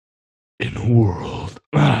a world.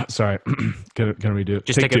 Sorry. Can I redo it?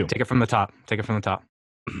 Just Take two. take it from the top. Take it from the top.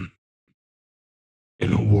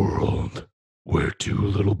 In a world where two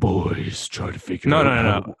little boys try to figure No, out no,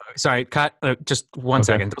 no, how no. Sorry, cut. Just one Okay.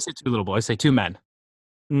 second. Don't say two little boys. Say two men.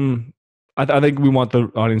 Mm, I think we want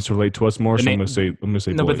the audience to relate to us more, The so name. I'm gonna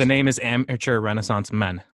say No, but the boys. name is Amateur Renaissance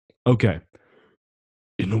Men. Okay.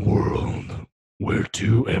 In a world where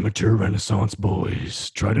two amateur Renaissance boys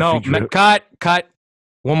try to No, figure out. cut.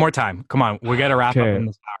 One more time. Come on, we got to wrap up Okay. in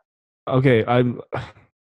this hour. Okay. I'm.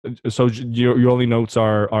 So your only notes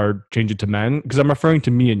are change it to men because I'm referring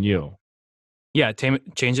to me and you. Yeah,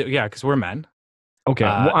 change it. Yeah, because we're men. Okay.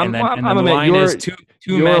 Well, And then I'm a the man. line is two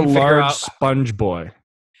You're a men figure large out. sponge boy.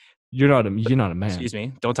 You're not a man. Excuse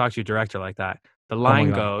me. Don't talk to your director like that. The Oh my line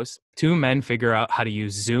God. goes: two men figure out how to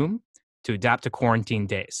use Zoom to adapt to quarantine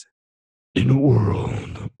days. In a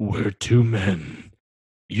world where two men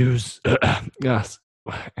use yes.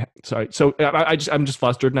 Sorry. So I'm just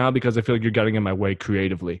flustered now because I feel like you're getting in my way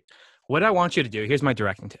creatively. What I want you to do, here's my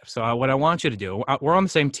directing tip. So what I want you to do, we're on the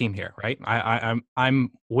same team here, right?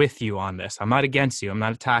 I'm with you on this. I'm not against you. I'm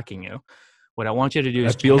not attacking you. What I want you to do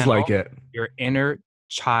is It feels channel like it. your inner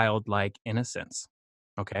childlike innocence.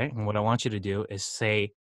 Okay. And what I want you to do is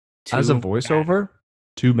say As a two voiceover, men,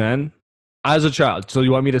 two men, as a child. So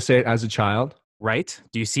you want me to say it as a child? right?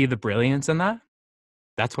 Do you see the brilliance in that?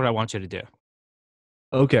 That's what I want you to do.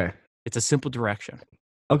 Okay. It's a simple direction.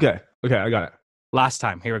 Okay. I got it. Last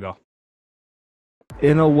time. Here we go.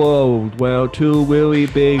 In a world where two really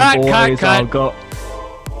big boys all go.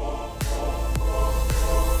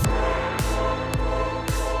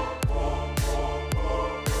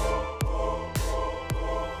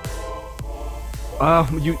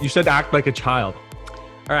 You said act like a child.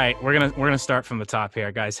 All right, we're gonna start from the top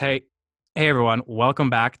here, guys. Hey everyone, welcome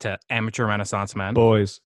back to Amateur Renaissance Men.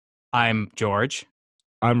 Boys. I'm George.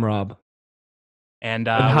 I'm Rob. And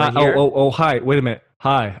hi, we're here. hi. Wait a minute.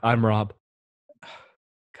 Hi, I'm Rob. God,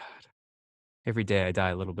 every day I die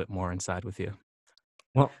a little bit more inside with you.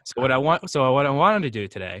 Well, So what I wanted to do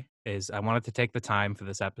today is I wanted to take the time for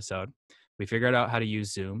this episode. We figured out how to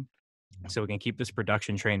use Zoom, so we can keep this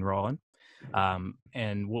production train rolling.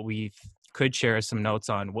 And what we could share is some notes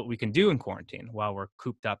on what we can do in quarantine while we're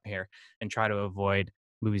cooped up here and try to avoid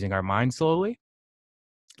losing our mind slowly.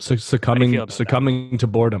 succumbing to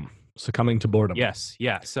boredom. Succumbing to boredom. Yes.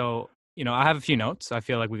 Yeah. So, I have a few notes. I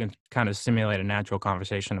feel like we can kind of simulate a natural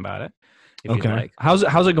conversation about it. If you'd like. How's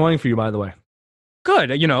it going for you, by the way?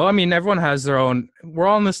 Good. Everyone has their own, we're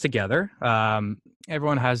all in this together.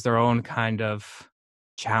 Everyone has their own kind of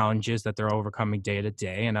challenges that they're overcoming day to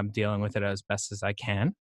day, and I'm dealing with it as best as I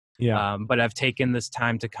can. Yeah. But I've taken this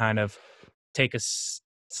time to kind of take a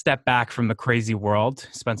step back from the crazy world,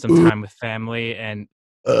 spend some time with family, and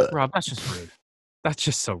Rob, that's just rude. That's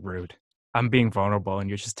just so rude. I'm being vulnerable, and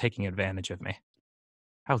you're just taking advantage of me.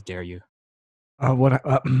 How dare you? What?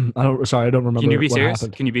 Sorry, I don't remember. Can you be what serious?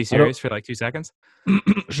 happened. Can you be serious for like 2 seconds?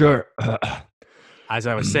 Sure. As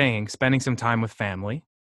I was saying, spending some time with family,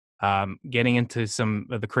 getting into some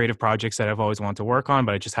of the creative projects that I've always wanted to work on,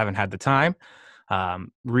 but I just haven't had the time.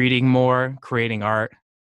 Reading more, creating art,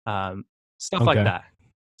 stuff like that.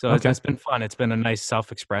 So it's been fun. It's been a nice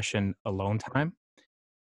self-expression alone time.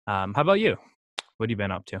 How about you? What have you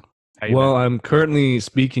been up to? Well, I'm currently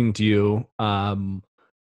speaking to you,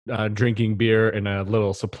 drinking beer in a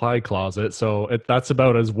little supply closet. So that's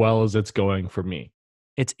about as well as it's going for me.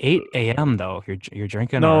 It's 8 a.m. though. You're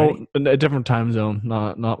drinking no, already? In a different time zone.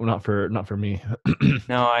 Not for me.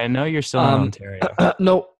 No, I know you're still in Ontario.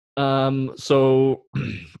 No. So,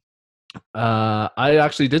 I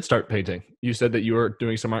actually did start painting. You said that you were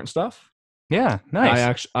doing some art and stuff. Yeah,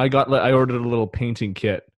 nice. I ordered a little painting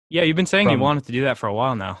kit. Yeah, you've been saying you wanted to do that for a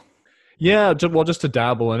while now. Yeah, just to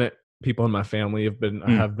dabble in it. People in my family have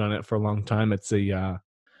done it for a long time. It's I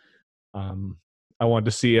wanted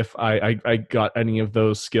to see if I got any of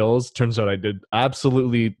those skills. Turns out I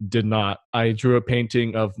absolutely did not. I drew a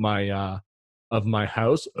painting of my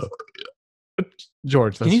house.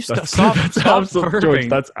 George, can you stop burping? George,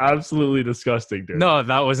 that's absolutely disgusting, dude. No,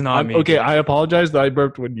 that was not me. Okay, I apologize that I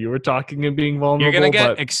burped when you were talking and being vulnerable. You're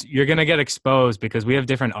gonna get exposed because we have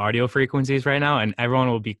different audio frequencies right now, and everyone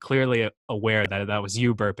will be clearly aware that was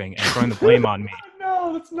you burping and throwing the blame on me.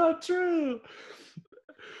 No, that's not true.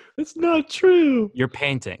 It's not true. You're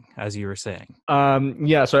painting, as you were saying.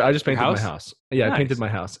 Yeah. So I just painted my house. Yeah, nice. I painted my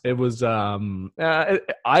house. It was. I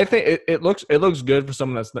think it looks good for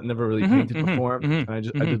someone that's never really painted before. And I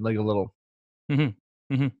did like a little. Okay.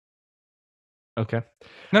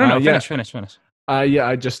 No. Finish. Yeah.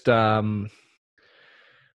 I just. Ask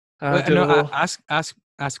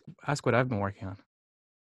what I've been working on.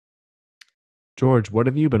 George, what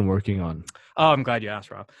have you been working on? Oh, I'm glad you asked,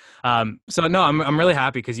 Rob. So no, I'm really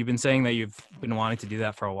happy because you've been saying that you've been wanting to do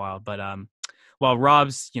that for a while. But while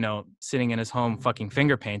Rob's sitting in his home fucking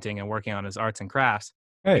finger painting and working on his arts and crafts,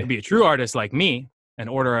 you Hey, could be a true artist like me and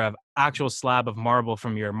order an actual slab of marble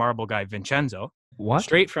from your marble guy Vincenzo, what?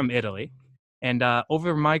 straight from Italy. And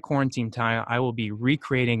over my quarantine time, I will be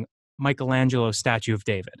recreating Michelangelo's statue of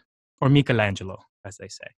David, or Michelangelo, as they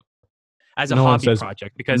say, as a No one hobby says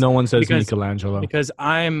project because no one says because Michelangelo. because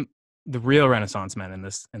I'm the real Renaissance man in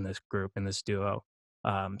this group, in this duo.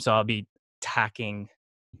 So I'll be tacking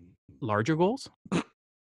larger goals.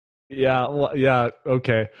 Yeah, well, yeah,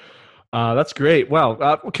 okay. That's great.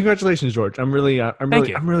 Wow. Congratulations, George. I'm really Thank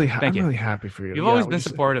you. I'm Thank you. really happy for you. You've Yeah, always been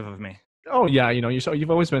supportive of me. oh yeah,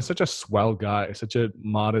 you've always been such a swell guy, such a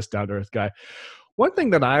modest, down to earth guy. One thing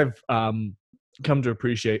that I've come to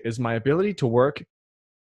appreciate is my ability to work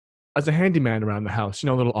as a handyman around the house.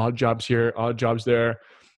 Little odd jobs here, odd jobs there.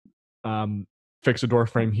 Fix a door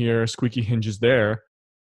frame here, squeaky hinges there.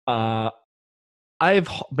 Uh, I've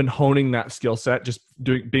been honing that skill set, just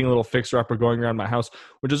being a little fixer upper, going around my house,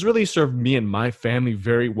 which has really served me and my family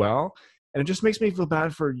very well. And it just makes me feel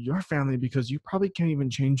bad for your family because you probably can't even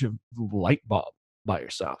change a light bulb by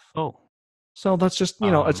yourself. Oh, So that's just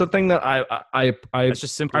it's a thing that that's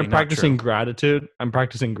just simply I'm not practicing true. gratitude. I'm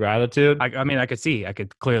practicing gratitude. I mean, I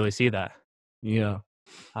could clearly see that. Yeah.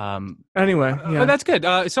 Um, Anyway, but yeah. that's good.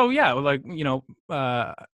 So yeah, like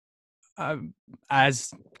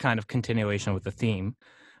as kind of continuation with the theme,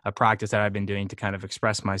 a practice that I've been doing to kind of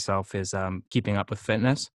express myself is keeping up with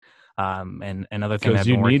fitness. And another thing Because I've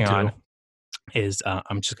you been need working to. on is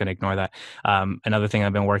I'm just going to ignore that. Another thing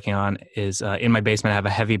I've been working on is in my basement I have a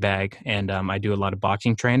heavy bag, and I do a lot of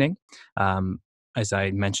boxing training. As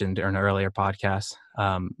I mentioned in an earlier podcast,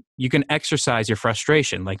 you can exercise your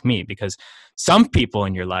frustration like me, because some people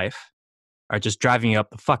in your life are just driving you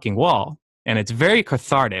up the fucking wall, and it's very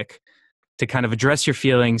cathartic to kind of address your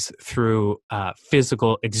feelings through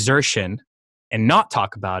physical exertion and not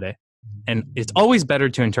talk about it. And it's always better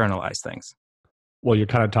to internalize things. Well, you're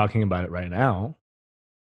kind of talking about it right now.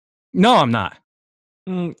 No, I'm not.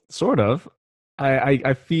 Sort of.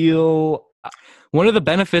 I feel. One of the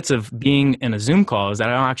benefits of being in a Zoom call is that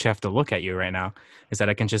I don't actually have to look at you right now, is that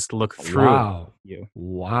I can just look through you.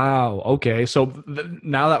 Wow. Okay. So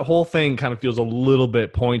now that whole thing kind of feels a little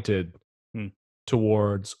bit pointed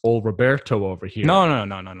towards old Roberto over here. No.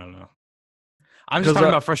 I'm just talking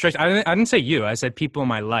about frustration. I didn't say you. I said people in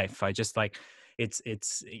my life. I just like it's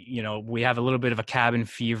we have a little bit of a cabin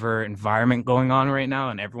fever environment going on right now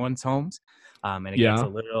in everyone's homes, and it gets a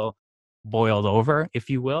little boiled over, if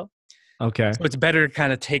you will. Okay. So it's better to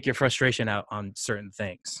kind of take your frustration out on certain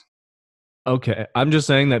things. Okay. I'm just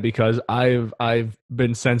saying that because I've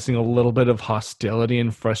been sensing a little bit of hostility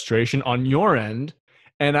and frustration on your end.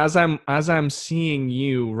 And as I'm seeing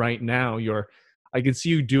you right now, I can see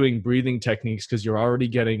you doing breathing techniques because you're already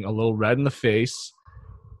getting a little red in the face.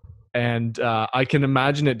 And I can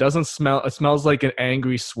imagine it smells like an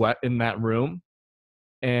angry sweat in that room.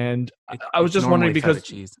 And I was just wondering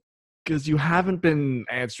because you haven't been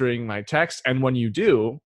answering my text, and when you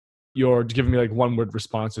do, you're giving me like one word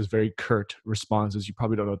responses, very curt responses. You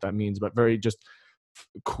probably don't know what that means, but very just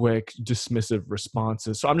quick, dismissive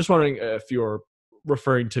responses. So I'm just wondering if you're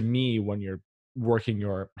referring to me when you're working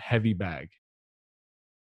your heavy bag,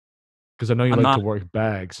 because I know you like to work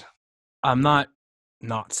bags. I'm not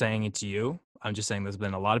saying it's you. I'm just saying there's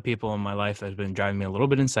been a lot of people in my life that have been driving me a little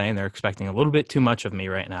bit insane. They're expecting a little bit too much of me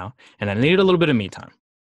right now, and I need a little bit of me time.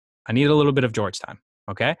 I need a little bit of George time.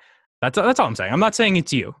 Okay, that's all I'm saying. I'm not saying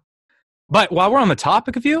it's you. But while we're on the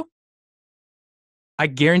topic of you, I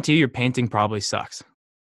guarantee your painting probably sucks.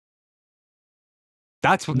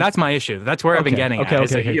 That's my issue. That's where I've been getting at.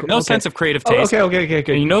 Okay. You have no sense of creative taste. Okay.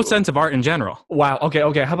 And no sense of art in general. Wow.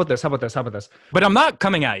 Okay. How about this? But I'm not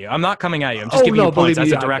coming at you. I'm just giving you points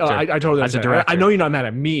as a director. I totally as a understand. director. I know you're not mad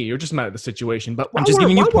at me. You're just mad at the situation. But I'm just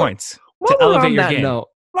giving you points to elevate your game.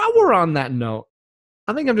 While we're on that note,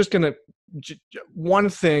 I think I'm just going to one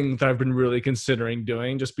thing that I've been really considering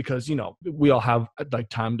doing, just because, we all have like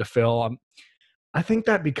time to fill. I think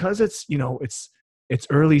that because it's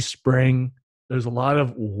early spring, there's a lot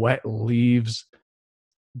of wet leaves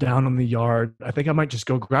down in the yard. I think I might just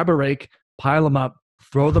go grab a rake, pile them up,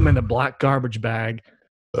 throw them in a black garbage bag,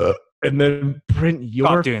 and then print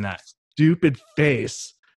your stupid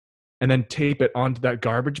face and then tape it onto that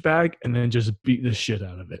garbage bag and then just beat the shit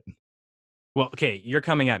out of it. Well, okay, you're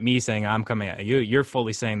coming at me saying I'm coming at you. You're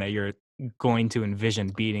fully saying that you're going to envision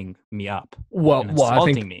beating me up. Well,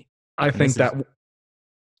 assaulting me. I think that.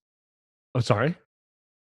 Oh, sorry.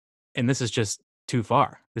 And this is just too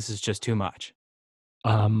far. This is just too much.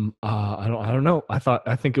 I don't know.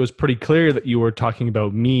 I think it was pretty clear that you were talking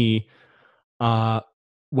about me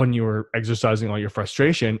when you were exercising all your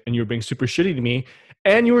frustration, and you were being super shitty to me,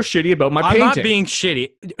 and you were shitty about my painting. I'm not being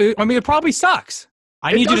shitty. I mean, it probably sucks.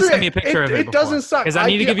 I need you to send me a picture of it. It doesn't suck. Because I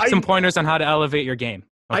need to give you some pointers on how to elevate your game.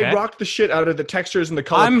 Okay? I rocked the shit out of the textures and the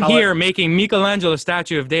color I'm palette. here making Michelangelo's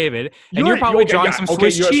statue of David, and you're probably drawing some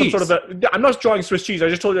Swiss cheese. I'm not drawing Swiss cheese. I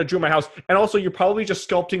just told you I drew my house. And also, you're probably just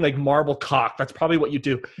sculpting like marble cock. That's probably what you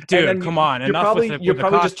do. Dude, come on. Enough with the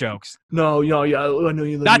cock jokes. No, yeah. I know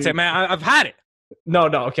you. That's it, man. I've had it. No,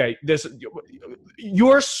 okay.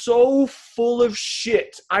 You're so full of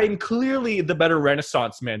shit. I'm clearly the better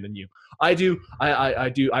Renaissance man than you. I've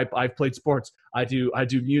played sports. I do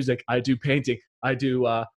music. I do painting. I do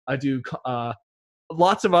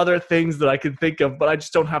lots of other things that I can think of, but I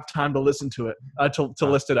just don't have time to listen to it, to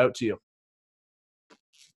list it out to you.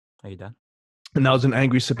 Are you done? And that was an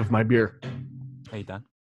angry sip of my beer. Are you done?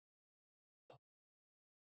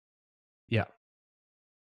 Yeah.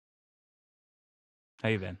 How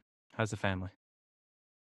you been? How's the family?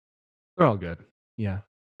 They're all good. Yeah.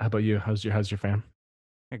 How about you? How's your fam?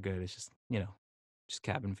 They're good. It's just, just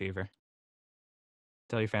cabin fever.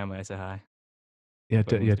 Tell your family I say hi. Yeah,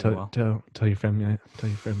 tell your family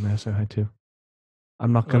I say hi too.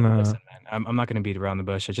 I'm not gonna. Listen, man, I'm not gonna beat around the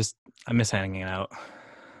bush. I miss hanging out.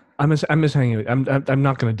 I miss hanging out. I'm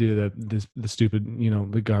not gonna do the stupid,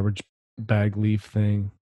 the garbage bag leaf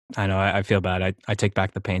thing. I know. I feel bad. I take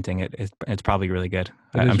back the painting. It's probably really good.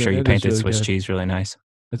 I'm sure you painted Swiss cheese really nice.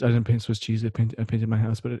 I didn't paint Swiss cheese. I painted my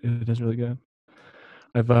house, but it is really good.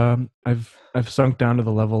 I've sunk down to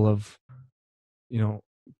the level of,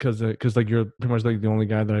 because like you're pretty much like the only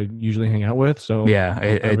guy that I usually hang out with. So yeah,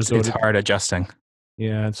 it's hard adjusting.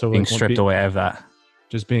 Yeah, and so being stripped away of that.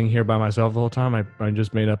 Just being here by myself the whole time, I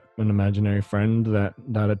just made up an imaginary friend that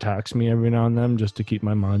attacks me every now and then just to keep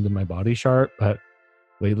my mind and my body sharp. But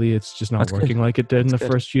lately, it's just not working like it did in the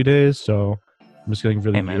first few days. So I'm just getting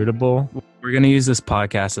really irritable. We're gonna use this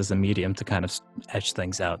podcast as a medium to kind of etch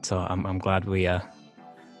things out. So I'm glad we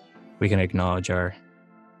can acknowledge our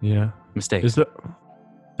mistakes.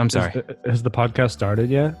 I'm sorry. Has the podcast started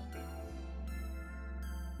yet?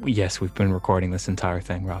 Yes, we've been recording this entire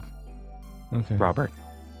thing, Rob. Okay. Robert.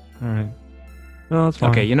 All right. No, that's fine.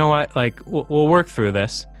 Okay, you know what? Like, we'll work through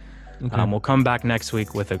this. Okay. We'll come back next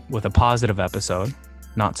week with a positive episode,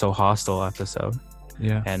 not so hostile episode.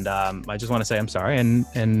 Yeah. And I just want to say I'm sorry,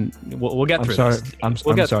 and we'll get through this. I'm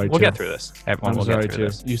sorry. We'll get through this. Everyone will get through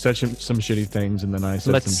this. You said some shitty things, and then I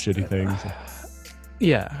said some shitty things.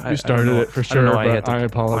 Yeah, you started it for sure. I had to I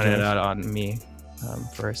apologize. Point it out on me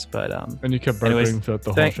first, but and you kept burping throughout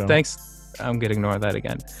the whole show. Thanks. I'm gonna ignore that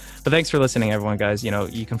again. But thanks for listening, everyone, guys.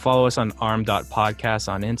 You can follow us on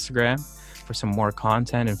arm.podcast on Instagram for some more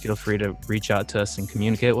content, and feel free to reach out to us and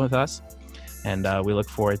communicate with us. And we look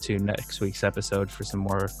forward to next week's episode for some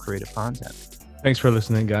more creative content. Thanks for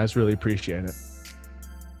listening, guys. Really appreciate it.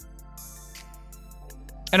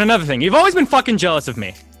 And another thing, you've always been fucking jealous of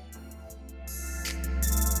me.